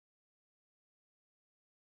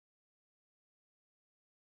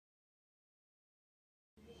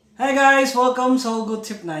Hi guys! Welcome sa Hugot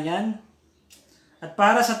Sipnayan. At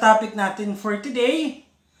para sa topic natin for today,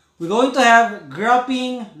 we're going to have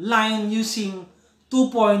graphing line using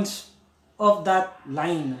 2 points of that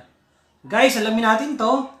line. Guys, alamin natin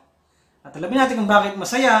to at alamin natin kung bakit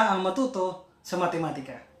masaya ang matuto sa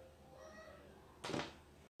matematika.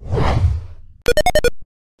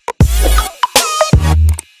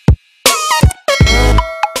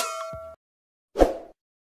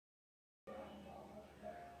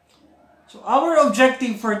 So our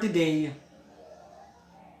objective for today,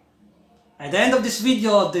 at the end of this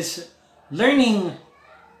video of this learning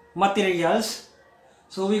materials,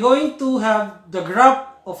 so we're going to have the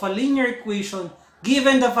graph of a linear equation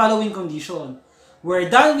given the following condition. We're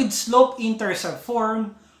done with slope-intercept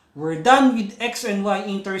form. We're done with x and y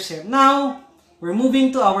intercept. Now, we're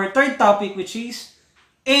moving to our third topic, which is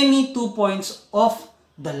any 2 points of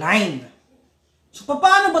the line. So,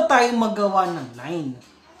 paano ba tayo maggawa ng line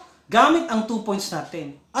gamit ang 2 points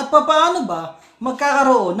natin? At paano ba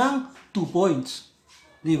magkakaroon ng 2 points?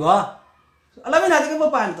 Di ba? So, alamin natin kung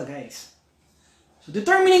paano to, guys. So,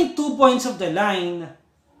 determining 2 points of the line.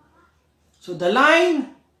 So, the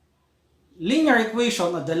line, linear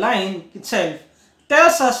equation of the line itself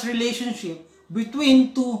tells us relationship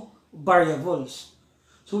between two variables.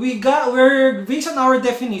 So, we're based on our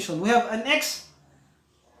definition, we have an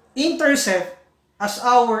x-intercept as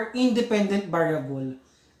our independent variable.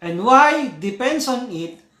 And y depends on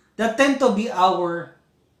it, that tend to be our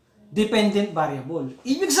dependent variable.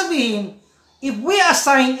 Ibig sabihin, if we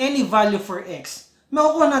assign any value for x,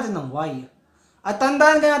 makukuha natin ng y. At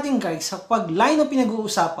tandaan ka natin guys, sa pag line na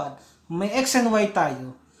pinag-uusapan, may x and y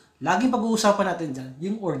tayo, laging pag-uusapan natin dyan,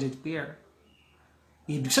 yung ordered pair.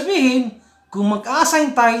 Ibig sabihin, kung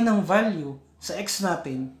mag-assign tayo ng value sa x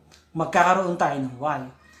natin, magkakaroon tayo ng y.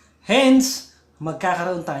 Hence,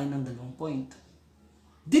 magkakaroon tayo ng 2 point.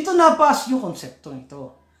 Dito napasok yung konsepto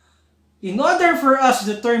nito. In order for us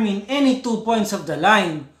to determine any 2 points of the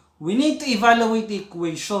line, we need to evaluate the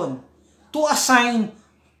equation to assign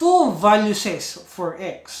 2 values for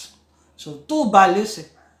x. So, 2 values.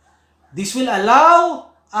 This will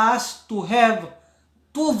allow us to have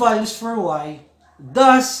 2 values for y,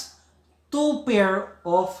 thus 2 pair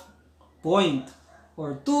of point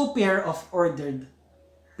or 2 pair of ordered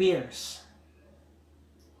pairs.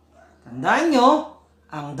 Tandaan nyo,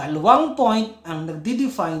 ang 2 point ang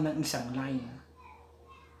nagde-define ng isang line.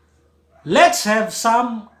 Let's have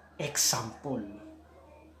some example.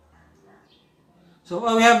 So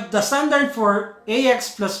we have the standard for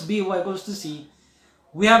ax plus by equals to c.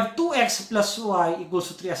 We have 2x plus y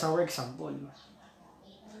equals to 3 as our example.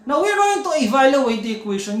 Now we're going to evaluate the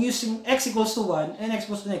equation using x equals to 1 and x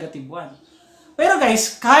equals to negative 1. Pero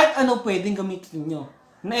guys, kahit ano pwedeng gamitin nyo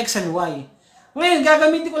na x and y. Ngayon,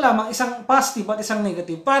 gagamitin ko lamang isang positive at isang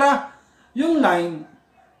negative para yung line,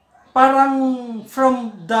 parang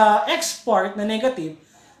from the x part na negative,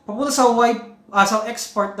 papunta sa y, sa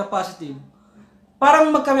x part na positive,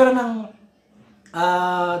 parang magkameron ng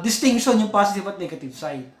distinction yung positive at negative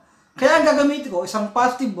side. Kaya ang gagamitin ko, isang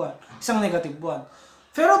positive 1, isang negative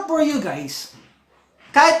 1. Pero for you guys,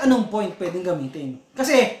 kahit anong point pwedeng gamitin.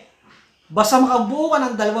 Kasi, basta makabuo ka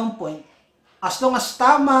ng 2 point, as long as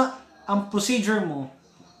tama ang procedure mo,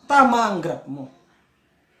 tama ang graph mo.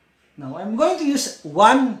 Now, I'm going to use 1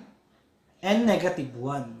 and negative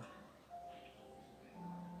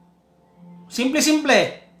 1. Simple,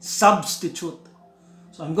 substitute.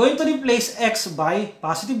 So, I'm going to replace x by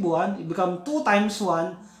positive 1. It become 2 times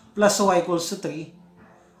 1 plus y equals to 3.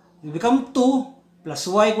 It become 2 plus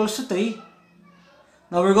y equals to 3.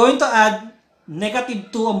 Now, we're going to add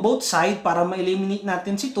negative 2 on both sides para ma-eliminate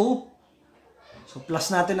natin si 2. So,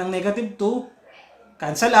 plus natin ang negative 2.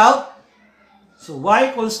 Cancel out. So,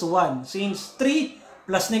 y equals to 1. Since 3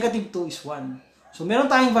 plus negative 2 is 1. So,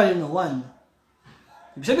 meron tayong value na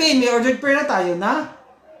 1. Ibig sabihin, may ordered pair na tayo na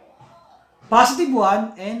positive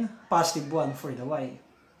 1 and positive 1 for the y.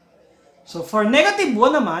 So, for negative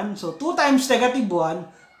 1 naman, so 2 times negative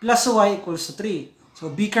 1 plus y equals to 3.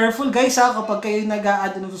 So, be careful guys ha, kapag kayo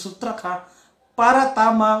nag-a-add o nag-subtract ha, para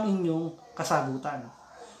tama ang inyong kasagutan.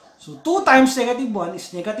 So, 2 times negative 1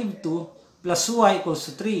 is negative 2 plus y equals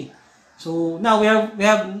to 3. So, now we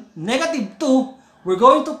have negative 2. We're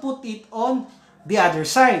going to put it on the other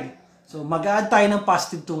side. So, mag-add tayo ng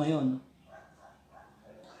positive 2 ngayon.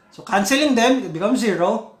 So, canceling them, it becomes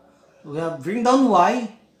 0. We have bring down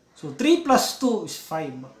y. So, 3 plus 2 is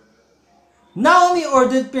 5. Now, may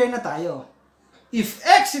ordered pair na tayo. If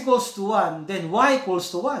x equals to 1, then y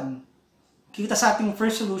equals to 1. Kita sa ating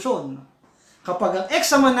first solution. Kapag ang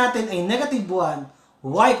x naman natin ay negative 1,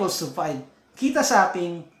 y equals to 5. Kita sa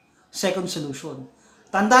ating second solution.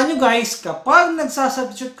 Tandaan nyo guys, kapag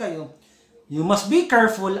nagsasubstitute kayo, you must be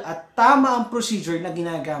careful at tama ang procedure na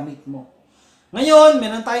ginagamit mo. Ngayon,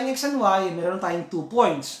 meron tayong x and y, meron tayong 2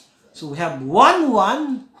 points. So we have 1,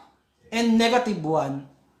 1, and negative 1,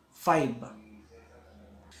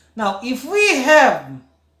 5. Now, if we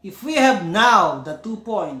have now the 2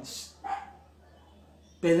 points,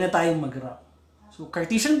 pwede na tayong mag-graph. So,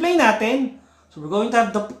 Cartesian plane natin. So, we're going to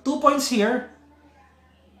have the 2 points here.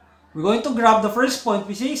 We're going to grab the first point,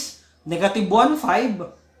 which is negative 1,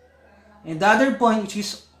 5. And the other point, which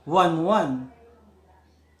is 1, 1.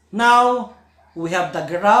 Now, we have the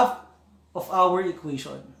graph of our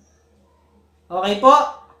equation. Okay po?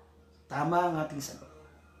 Tama ang ating sagot.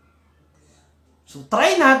 So,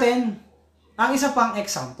 try natin ang isa pang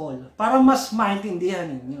example para mas maintindihan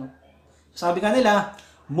ninyo. Sabi ka nila,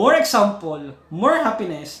 more example, more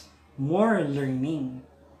happiness, more learning.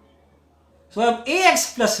 So, we have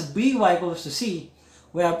ax plus by equals to c.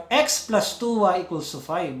 We have x plus 2y equals to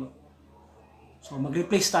 5. So,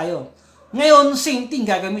 mag-replace tayo. Ngayon, same thing,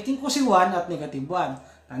 gagamitin ko si 1 at negative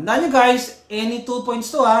 1. Tandaan nyo guys, any 2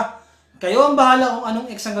 points to ha. Kayo ang bahala kung anong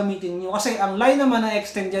x ang gamitin nyo. Kasi ang line naman na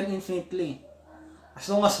extend yan infinitely. As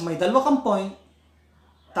long as may dalawa kang point,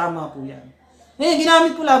 tama po yan. Ngayon,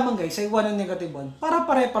 ginamit ko lamang guys, ay 1 and negative 1 para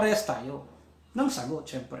pare-parehas tayo ng sagot,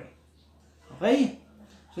 syempre. Okay?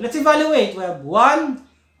 So, let's evaluate. We have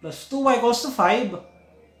 1 plus 2y equals to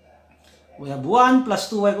 5. We have 1 plus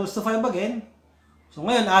 2y equals to 5 again. So,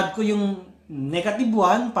 ngayon, add ko yung negative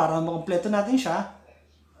 1 para makompleto natin siya.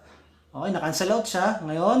 Okay, na-cancel out siya.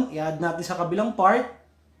 Ngayon, i-add natin sa kabilang part.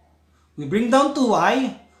 We bring down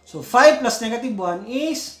 2y. So, 5 plus negative 1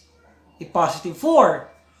 is a positive 4.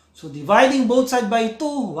 So, dividing both sides by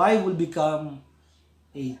 2, y will become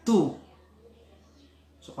a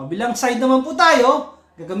 2. So, kabilang side naman po tayo.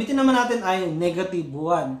 Gagamitin naman natin ay negative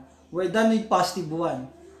 1. We're done with positive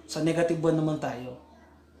 1. Sa negative 1 naman tayo.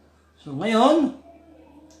 So, ngayon,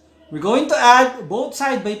 we're going to add both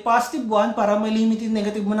sides by positive 1 para may limit yung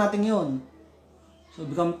negative mo natin yun. So,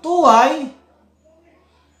 become 2y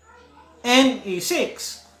and a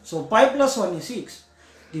 6. So, 5 plus 1 is 6.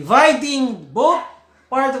 Dividing both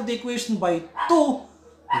part of the equation by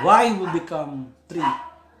 2, y will become 3.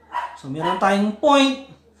 So, meron tayong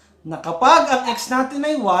point na kapag ang x natin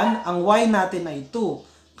ay 1, ang y natin ay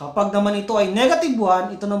 2. Kapag naman ito ay negative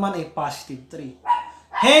 1, ito naman ay positive 3.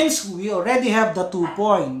 Hence, we already have the 2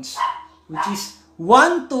 points, which is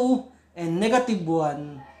 1, 2, and negative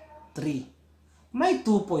 1, 3. May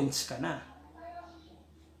 2 points ka na.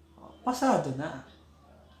 Pasado na.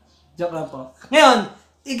 Joke lang po. Ngayon,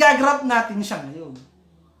 i-graph natin siya ngayon.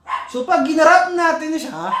 So, pag ginarap natin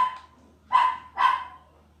siya,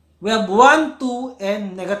 we have 1, 2,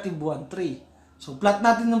 and negative 1, 3. So, plot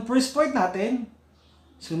natin ng first point natin.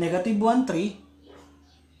 So, negative 1,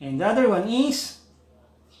 3. And the other one is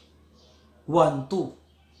 1,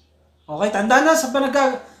 2. Okay, tandaan na sa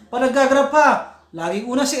panag-graph ha. Laging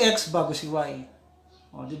una si x bago si y.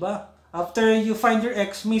 O, di ba? After you find your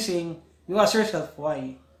x missing, you ask yourself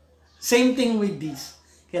y. Same thing with this.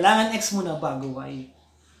 Kailangan x muna bago y.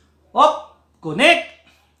 Op, connect,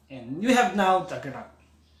 and you have now the graph.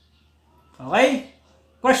 Okay?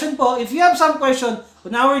 Question po, if you have some question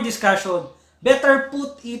on our discussion, better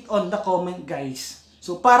put it on the comment guys.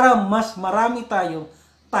 So para mas marami tayo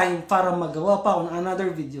time para magawa pa on another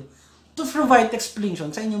video to provide explanation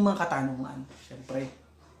sa inyong mga katanungan. Siyempre.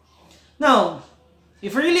 Now,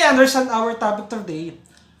 if you really understand our topic today,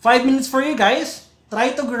 5 minutes for you guys.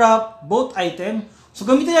 Try to graph both item. So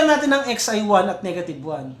gamitin lang natin ng x ay 1 at negative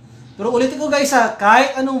 1. Pero ulitin ko guys ha,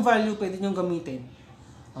 kahit anong value pwede nyo gamitin.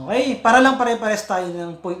 Okay? Para lang pare-pares tayo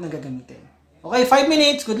ng point na gagamitin. Okay, 5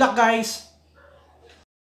 minutes. Good luck guys!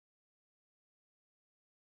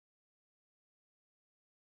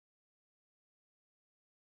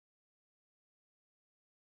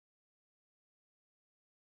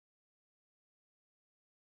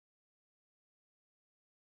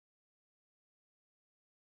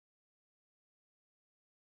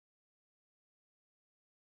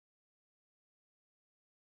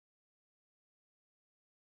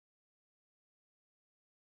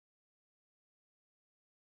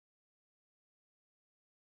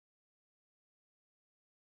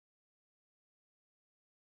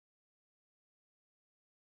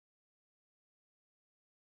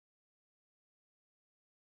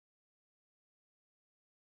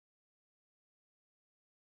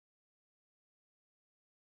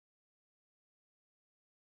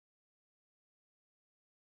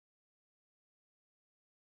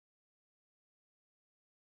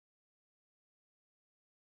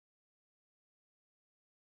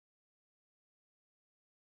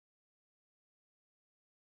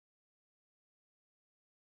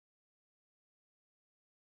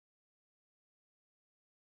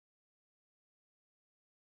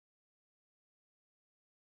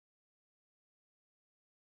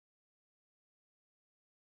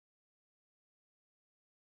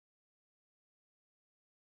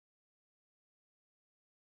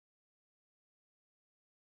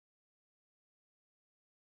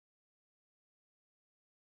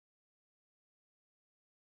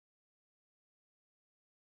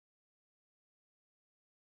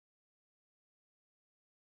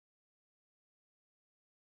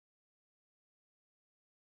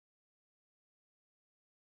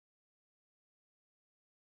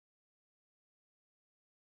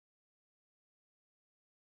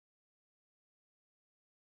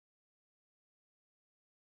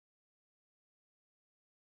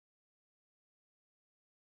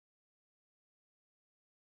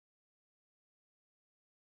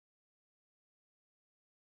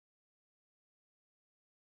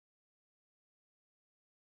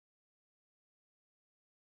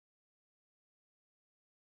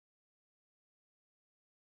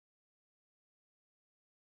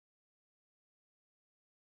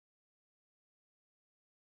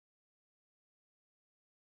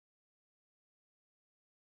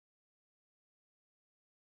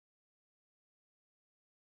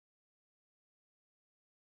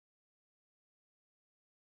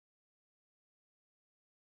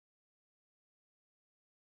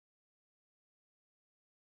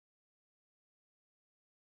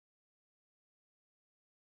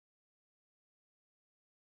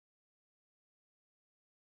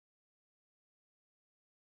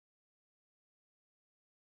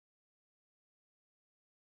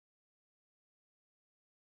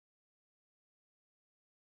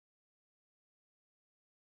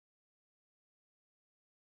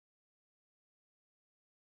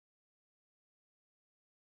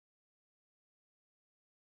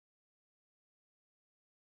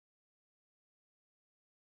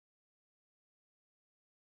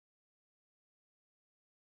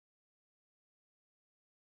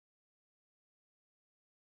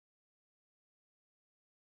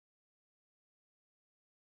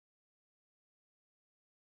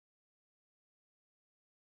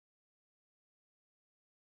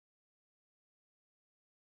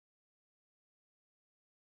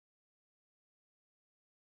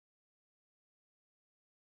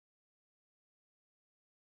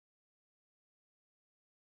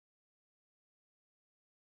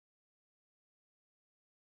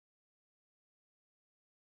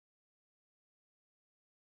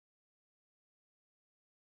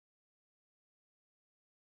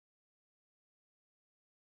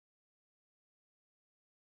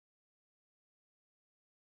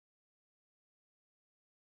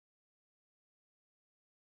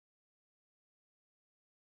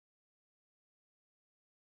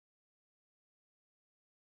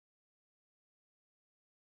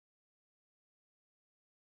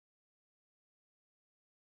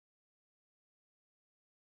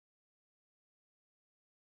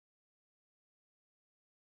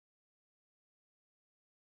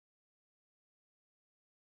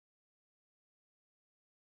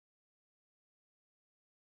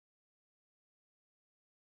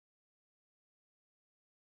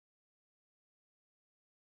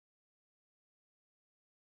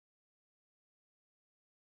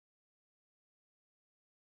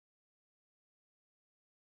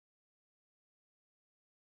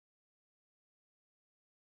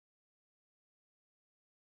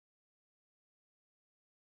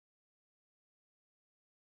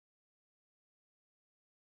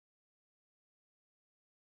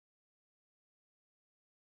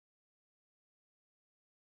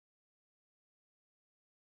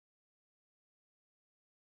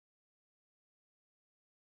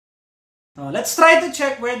 Now, let's try to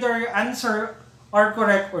check whether your answer are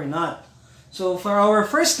correct or not. So for our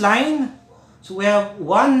first line, so we have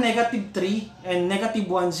 1, -3, and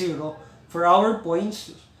 -1, 0 for our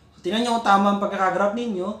points. So tingnan nyo kung tama ang pagkakagraph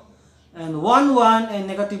ninyo. And 1, 1, and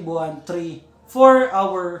 -1, 3 for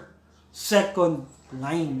our second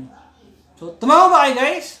line. So tumama ba kayo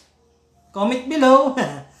guys? Comment below.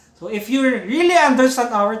 So if you really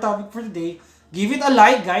understand our topic for today, give it a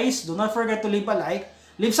like guys. Do not forget to leave a like.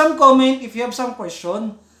 Leave some comment if you have some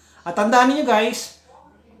question. At tandaan niyo guys,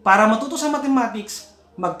 para matuto sa mathematics,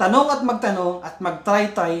 magtanong at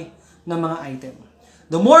mag-try ng mga item.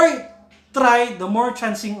 The more try, the more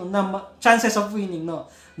chances of winning,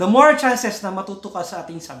 no? The more chances na matuto ka sa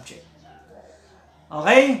ating subject.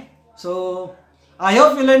 Okay? So, I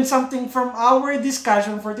hope you learned something from our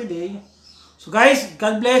discussion for today. So guys,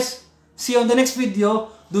 God bless. See you on the next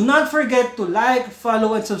video. Do not forget to like,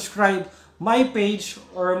 follow, and subscribe my page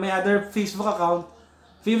or my other Facebook account,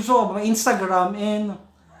 my Instagram, and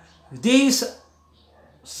this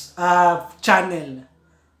channel.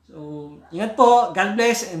 So, ingat po, God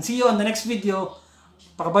bless, and see you on the next video.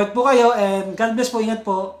 Pakabait po kayo, and God bless po, ingat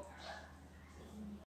po.